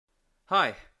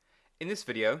Hi, in this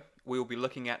video we will be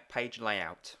looking at page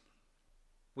layout.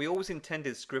 We always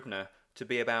intended Scrivener to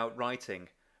be about writing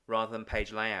rather than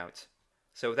page layout,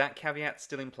 so with that caveat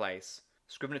still in place,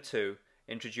 Scrivener 2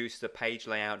 introduces a page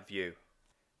layout view.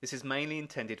 This is mainly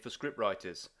intended for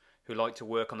scriptwriters who like to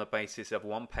work on the basis of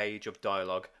one page of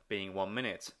dialogue being 1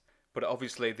 minute, but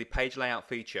obviously the page layout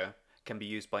feature can be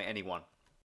used by anyone.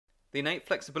 The innate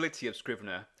flexibility of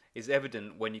Scrivener is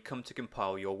evident when you come to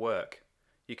compile your work.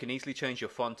 You can easily change your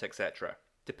font, etc.,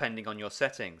 depending on your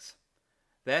settings.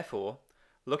 Therefore,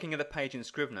 looking at a page in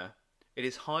Scrivener, it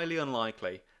is highly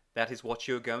unlikely that is what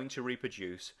you are going to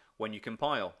reproduce when you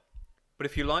compile. But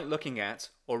if you like looking at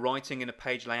or writing in a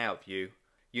page layout view,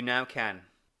 you now can.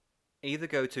 Either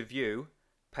go to View,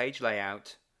 Page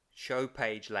Layout, Show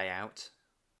Page Layout,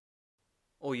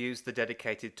 or use the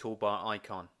dedicated toolbar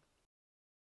icon.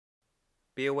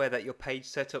 Be aware that your page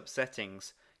setup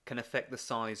settings can affect the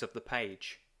size of the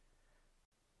page.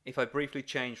 If I briefly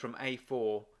change from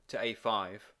A4 to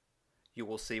A5, you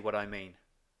will see what I mean.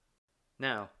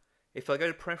 Now, if I go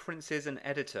to Preferences and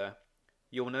Editor,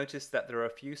 you'll notice that there are a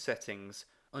few settings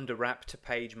under Wrap to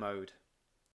Page mode.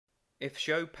 If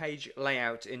Show Page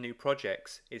Layout in New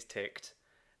Projects is ticked,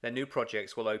 then new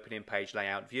projects will open in Page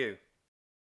Layout view.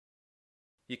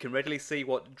 You can readily see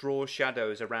what Draw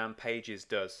Shadows around pages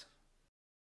does.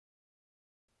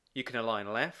 You can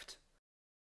align left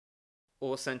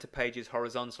or center pages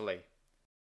horizontally,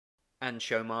 and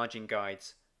show margin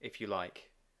guides if you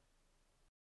like.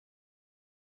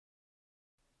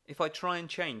 If I try and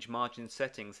change margin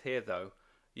settings here though,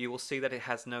 you will see that it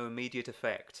has no immediate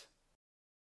effect.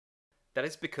 That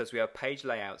is because we have page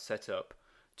layout set up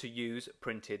to use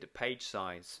printed page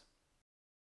size.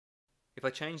 If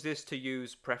I change this to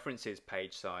use preferences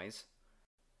page size,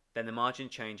 then the margin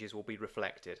changes will be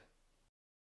reflected.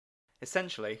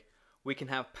 Essentially, we can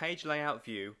have page layout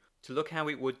view to look how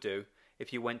it would do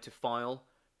if you went to File,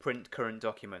 Print Current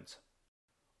Document.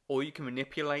 Or you can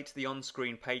manipulate the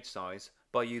on-screen page size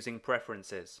by using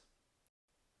Preferences.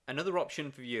 Another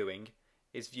option for viewing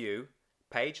is View,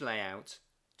 Page Layout,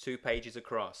 2 pages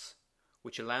across,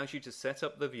 which allows you to set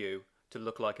up the view to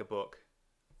look like a book.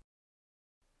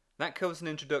 That covers an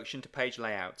introduction to page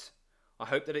layout. I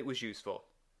hope that it was useful.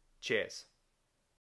 Cheers.